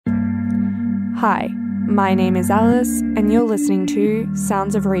Hi, my name is Alice, and you're listening to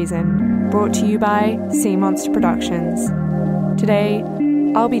Sounds of Reason, brought to you by Sea Monster Productions. Today,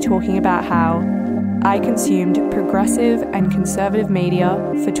 I'll be talking about how I consumed progressive and conservative media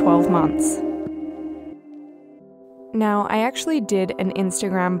for 12 months. Now, I actually did an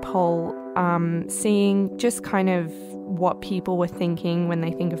Instagram poll seeing just kind of what people were thinking when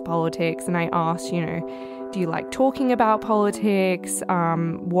they think of politics, and I asked, do you like talking about politics?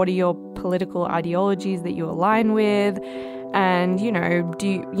 What are your political ideologies that you align with? And,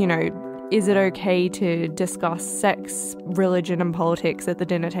 is it okay to discuss sex, religion, and politics at the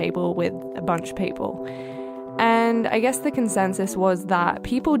dinner table with a bunch of people? And I guess the consensus was that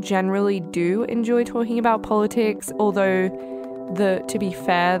people generally do enjoy talking about politics, although to be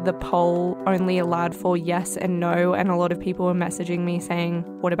fair, the poll only allowed for yes and no, and a lot of people were messaging me saying,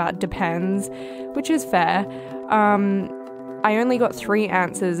 what about depends, which is fair. I only got 3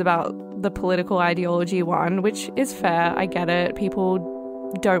 answers about the political ideology one, which is fair, I get it. People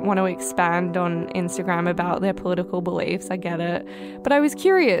don't want to expand on Instagram about their political beliefs, I get it. But I was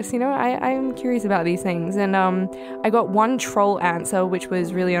curious, I'm curious about these things. And I got 1 troll answer, which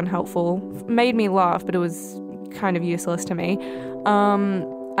was really unhelpful. Made me laugh, but it was kind of useless to me.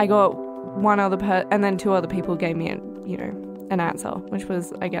 I got 1 other and then 2 other people gave me an answer, which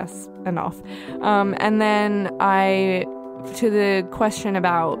was, I guess, enough. And then to the question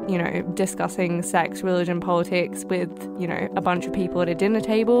about, discussing sex, religion, politics with, a bunch of people at a dinner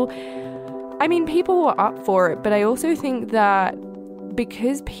table, I mean, people were up for it, but I also think that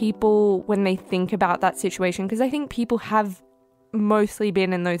because people, when they think about that situation, because I think people have mostly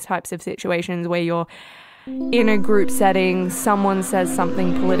been in those types of situations where you're in a group setting, someone says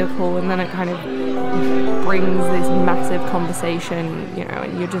something political, and then it kind of brings this massive conversation,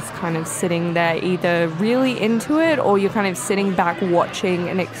 and you're just kind of sitting there either really into it or you're kind of sitting back watching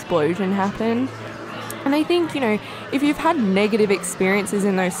an explosion happen. And I think, if you've had negative experiences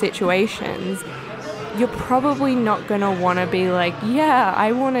in those situations, you're probably not going to want to be like, yeah,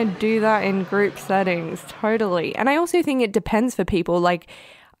 I want to do that in group settings, totally. And I also think it depends for people.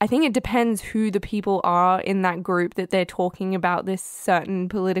 I think it depends who the people are in that group that they're talking about this certain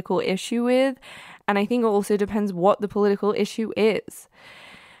political issue with. And I think it also depends what the political issue is.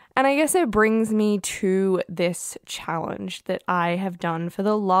 And I guess it brings me to this challenge that I have done for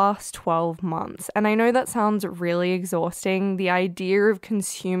the last 12 months. And I know that sounds really exhausting. The idea of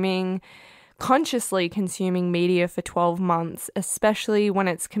consciously consuming media for 12 months, especially when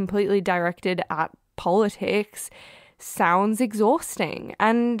it's completely directed at politics, sounds exhausting,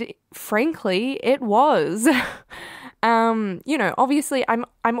 and frankly it was. Obviously I'm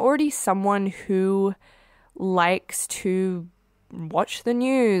already someone who likes to watch the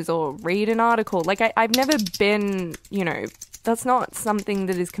news or read an article. I've never been, that's not something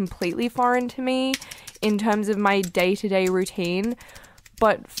that is completely foreign to me in terms of my day-to-day routine.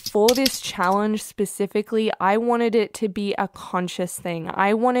 But for this challenge specifically, I wanted it to be a conscious thing.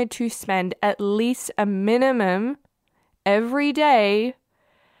 I wanted to spend at least a minimum every day,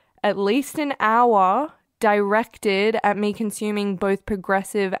 at least an hour directed at me consuming both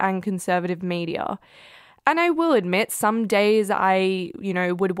progressive and conservative media. And I will admit, some days I,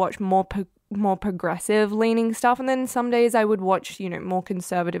 would watch more progressive leaning stuff, and then some days I would watch, more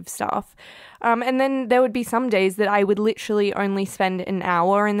conservative stuff. And then there would be some days that I would literally only spend an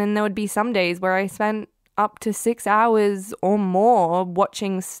hour, and then there would be some days where I spent up to 6 hours or more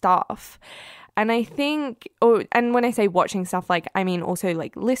watching stuff. And I think, and when I say watching stuff, I mean also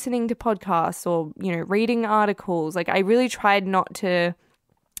listening to podcasts or, reading articles. I really tried not to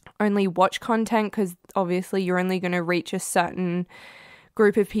only watch content, because obviously you're only going to reach a certain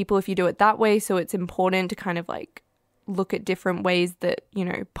group of people if you do it that way. So it's important to kind of look at different ways that,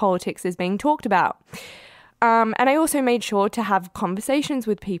 politics is being talked about. And I also made sure to have conversations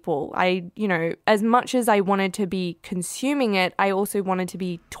with people. As much as I wanted to be consuming it, I also wanted to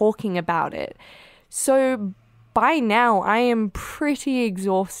be talking about it. So by now, I am pretty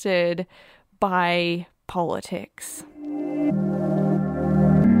exhausted by politics.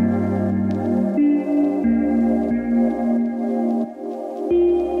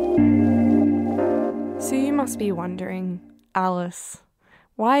 So you must be wondering, Alice,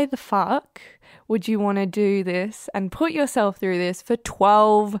 why the fuck would you want to do this and put yourself through this for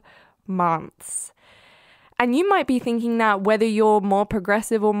 12 months? And you might be thinking that whether you're more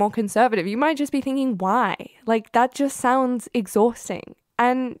progressive or more conservative, you might just be thinking, why? That just sounds exhausting.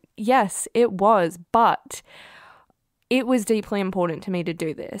 And yes, it was, but it was deeply important to me to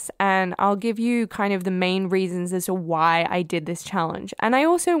do this. And I'll give you kind of the main reasons as to why I did this challenge. And I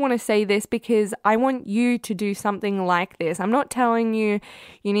also want to say this because I want you to do something like this. I'm not telling you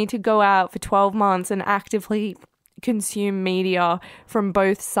need to go out for 12 months and actively consume media from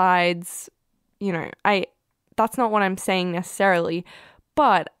both sides. That's not what I'm saying necessarily.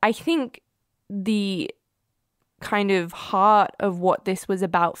 But I think the kind of heart of what this was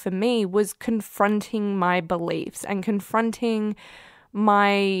about for me was confronting my beliefs and confronting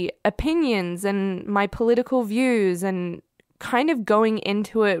my opinions and my political views, and kind of going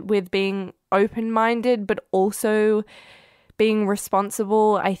into it with being open-minded but also being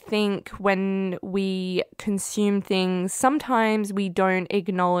responsible. I think when we consume things, sometimes we don't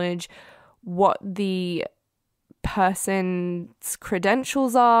acknowledge what the person's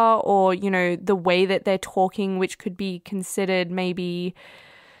credentials are, or the way that they're talking, which could be considered maybe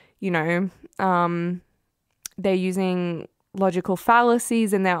they're using logical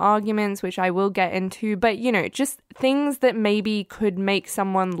fallacies in their arguments, which I will get into, but just things that maybe could make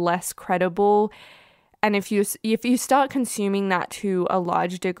someone less credible. And if you start consuming that to a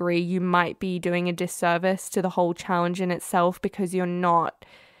large degree, you might be doing a disservice to the whole challenge in itself, because you're not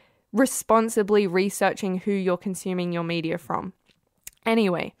responsibly researching who you're consuming your media from.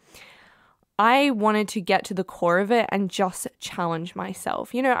 Anyway, I wanted to get to the core of it and just challenge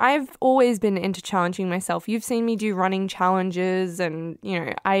myself. I've always been into challenging myself. You've seen me do running challenges, and,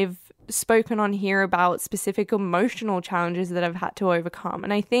 I've spoken on here about specific emotional challenges that I've had to overcome.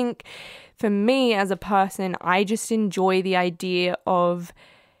 And I think for me as a person, I just enjoy the idea of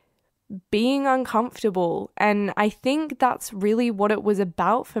being uncomfortable. And I think that's really what it was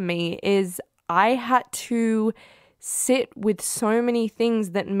about for me, is I had to sit with so many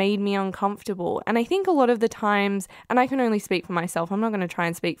things that made me uncomfortable. And I think a lot of the times, and I can only speak for myself, I'm not going to try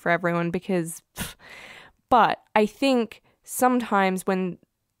and speak for everyone but I think sometimes when,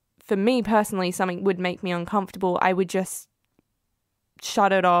 for me personally, something would make me uncomfortable, I would just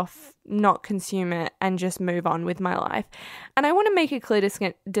shut it off, not consume it, and just move on with my life. And I want to make a clear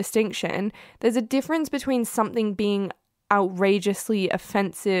distinction. There's a difference between something being outrageously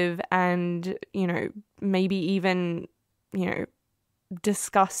offensive and, maybe even,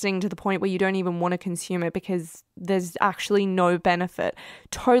 disgusting to the point where you don't even want to consume it because there's actually no benefit.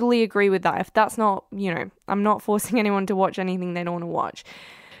 Totally agree with that. If that's not, I'm not forcing anyone to watch anything they don't want to watch.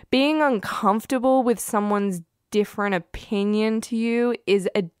 Being uncomfortable with someone's different opinion to you is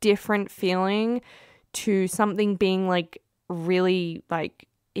a different feeling to something being really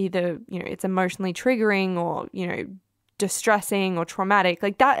either it's emotionally triggering or distressing or traumatic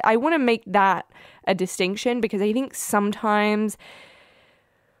like that. I want to make that a distinction, because I think sometimes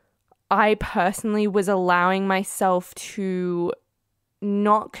I personally was allowing myself to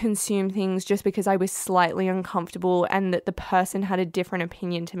not consume things just because I was slightly uncomfortable and that the person had a different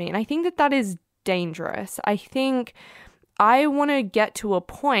opinion to me. And I think that is dangerous. I think I want to get to a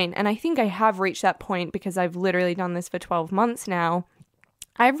point, and I think I have reached that point because I've literally done this for 12 months now.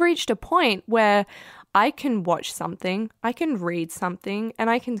 I've reached a point where I can watch something, I can read something, and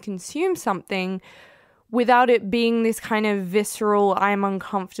I can consume something without it being this kind of visceral, I'm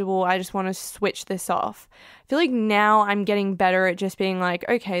uncomfortable, I just want to switch this off. I feel like now I'm getting better at just being like,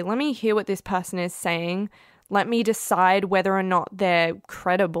 okay, let me hear what this person is saying. Let me decide whether or not they're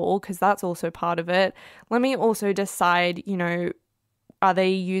credible, because that's also part of it. Let me also decide, are they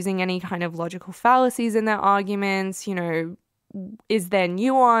using any kind of logical fallacies in their arguments? Is there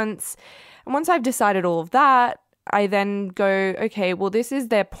nuance? And once I've decided all of that, I then go, okay, well, this is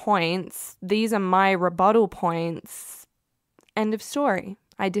their points. These are my rebuttal points. End of story.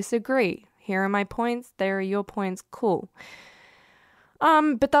 I disagree. Here are my points. There are your points. Cool.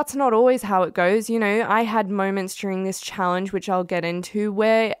 But that's not always how it goes. I had moments during this challenge, which I'll get into,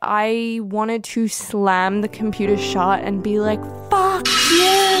 where I wanted to slam the computer shut and be like, fuck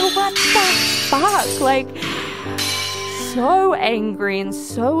you, what the fuck? So angry and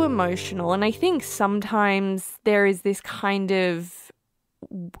so emotional. And I think sometimes there is this kind of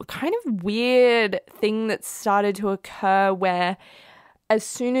weird thing that started to occur where as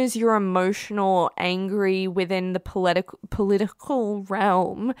soon as you're emotional or angry within the political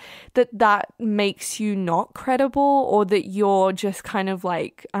realm, that makes you not credible, or that you're just kind of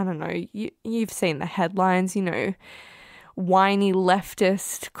I don't know, you've seen the headlines, whiny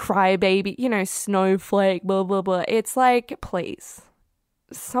leftist crybaby, snowflake, blah, blah, blah. It's like, please.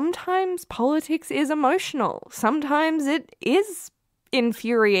 Sometimes politics is emotional. Sometimes it is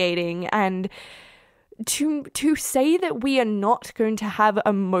infuriating, and to say that we are not going to have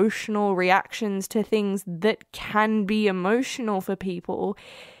emotional reactions to things that can be emotional for people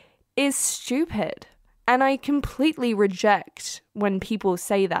is stupid. And I completely reject when people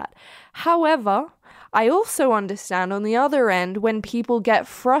say that. However, I also understand on the other end when people get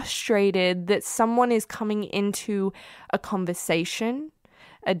frustrated that someone is coming into a conversation,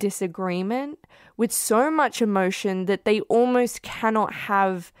 a disagreement, with so much emotion that they almost cannot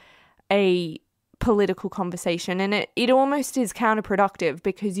have a political conversation. And it almost is counterproductive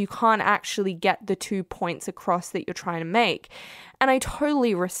because you can't actually get the 2 points across that you're trying to make. And I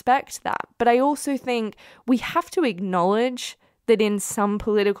totally respect that. But I also think we have to acknowledge that in some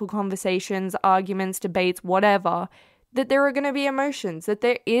political conversations, arguments, debates, whatever, that there are going to be emotions, that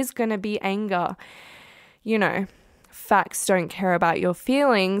there is going to be anger. You know, facts don't care about your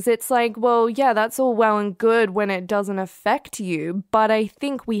feelings. It's like, well, yeah, that's all well and good when it doesn't affect you. But I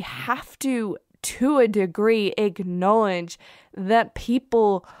think we have to a degree, acknowledge that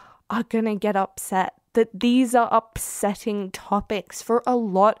people are going to get upset, that these are upsetting topics for a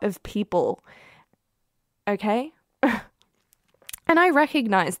lot of people. Okay? And I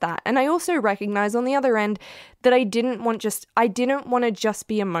recognize that. And I also recognize on the other end that I didn't want to just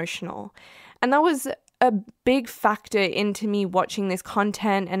be emotional. And that was a big factor into me watching this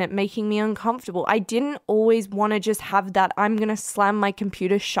content and it making me uncomfortable. I didn't always want to just have that I'm going to slam my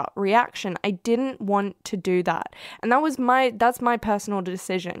computer shut reaction. I didn't want to do that. And that's my personal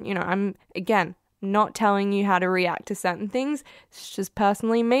decision. You know, I'm, again, not telling you how to react to certain things. It's just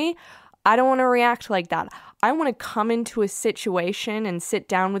personally me. I don't want to react like that. I want to come into a situation and sit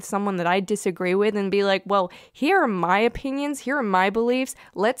down with someone that I disagree with and be like, well, here are my opinions, here are my beliefs,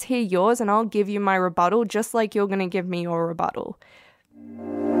 let's hear yours and I'll give you my rebuttal just like you're going to give me your rebuttal.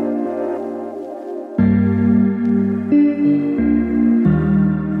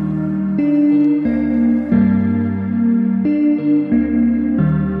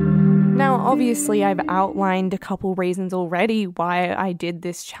 Now, obviously, I've outlined a couple reasons already why I did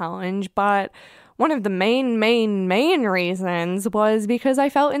this challenge, but one of the main reasons was because I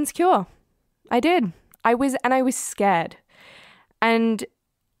felt insecure. I did. I was scared. And,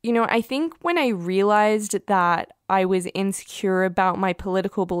 you know, I think when I realized that I was insecure about my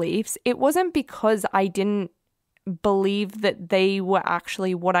political beliefs, it wasn't because I didn't believe that they were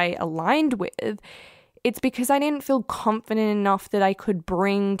actually what I aligned with. It's because I didn't feel confident enough that I could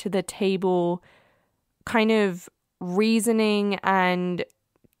bring to the table kind of reasoning and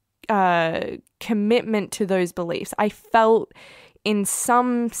commitment to those beliefs. I felt in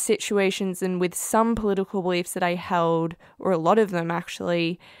some situations and with some political beliefs that I held, or a lot of them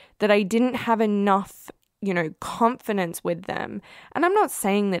actually, that I didn't have enough, you know, confidence with them. And I'm not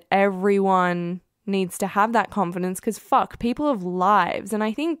saying that everyone needs to have that confidence because people have lives. And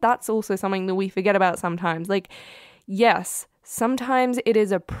I think that's also something that we forget about sometimes. Like, yes, sometimes it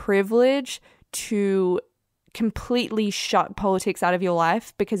is a privilege to completely shut politics out of your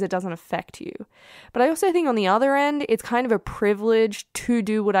life because it doesn't affect you. But I also think on the other end, it's kind of a privilege to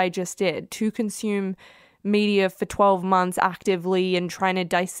do what I just did, to consume media for 12 months actively and trying to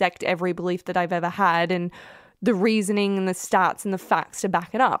dissect every belief that I've ever had and the reasoning and the stats and the facts to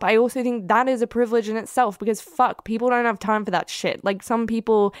back it up. I also think that is a privilege in itself because people don't have time for that shit. Like, some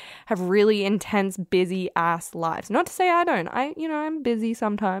people have really intense, busy ass lives. Not to say I don't. I'm busy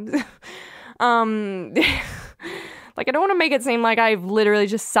sometimes. Like, I don't want to make it seem like I've literally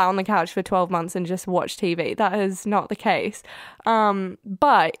just sat on the couch for 12 months and just watched TV. That is not the case.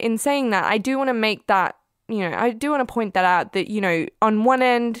 But in saying that, I do want to make that, I do want to point that out that, on one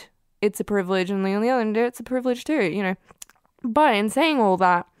end, it's a privilege, and on the other end, it's a privilege too, But in saying all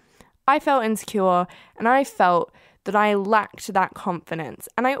that, I felt insecure, and I felt that I lacked that confidence.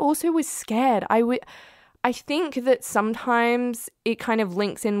 And I also was scared. I think that sometimes it kind of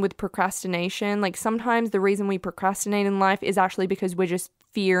links in with procrastination. Like, sometimes the reason we procrastinate in life is actually because we're just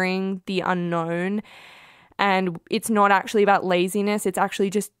fearing the unknown. And it's not actually about laziness. It's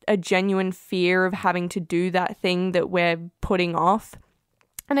actually just a genuine fear of having to do that thing that we're putting off.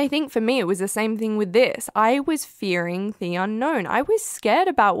 And I think for me, it was the same thing with this. I was fearing the unknown. I was scared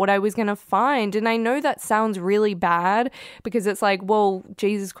about what I was going to find. And I know that sounds really bad because it's like, well,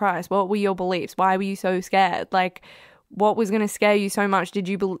 Jesus Christ, what were your beliefs? Why were you so scared? Like, what was going to scare you so much? Did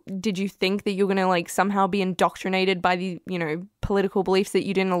you think that you're going to like somehow be indoctrinated by the, political beliefs that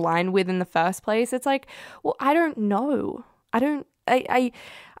you didn't align with in the first place? It's like, well, I don't know. I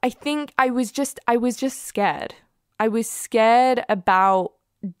think I was just scared. I was scared about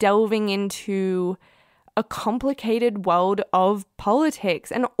delving into a complicated world of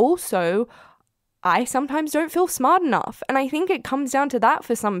politics. And also, I sometimes don't feel smart enough. And I think it comes down to that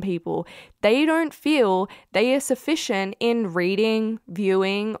for some people. They don't feel they are sufficient in reading,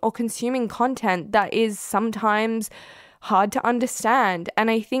 viewing, or consuming content that is sometimes hard to understand.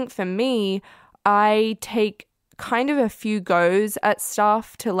 And I think for me, I take kind of a few goes at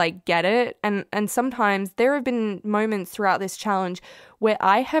stuff to like get it, and sometimes there have been moments throughout this challenge where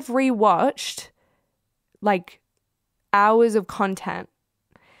I have rewatched like hours of content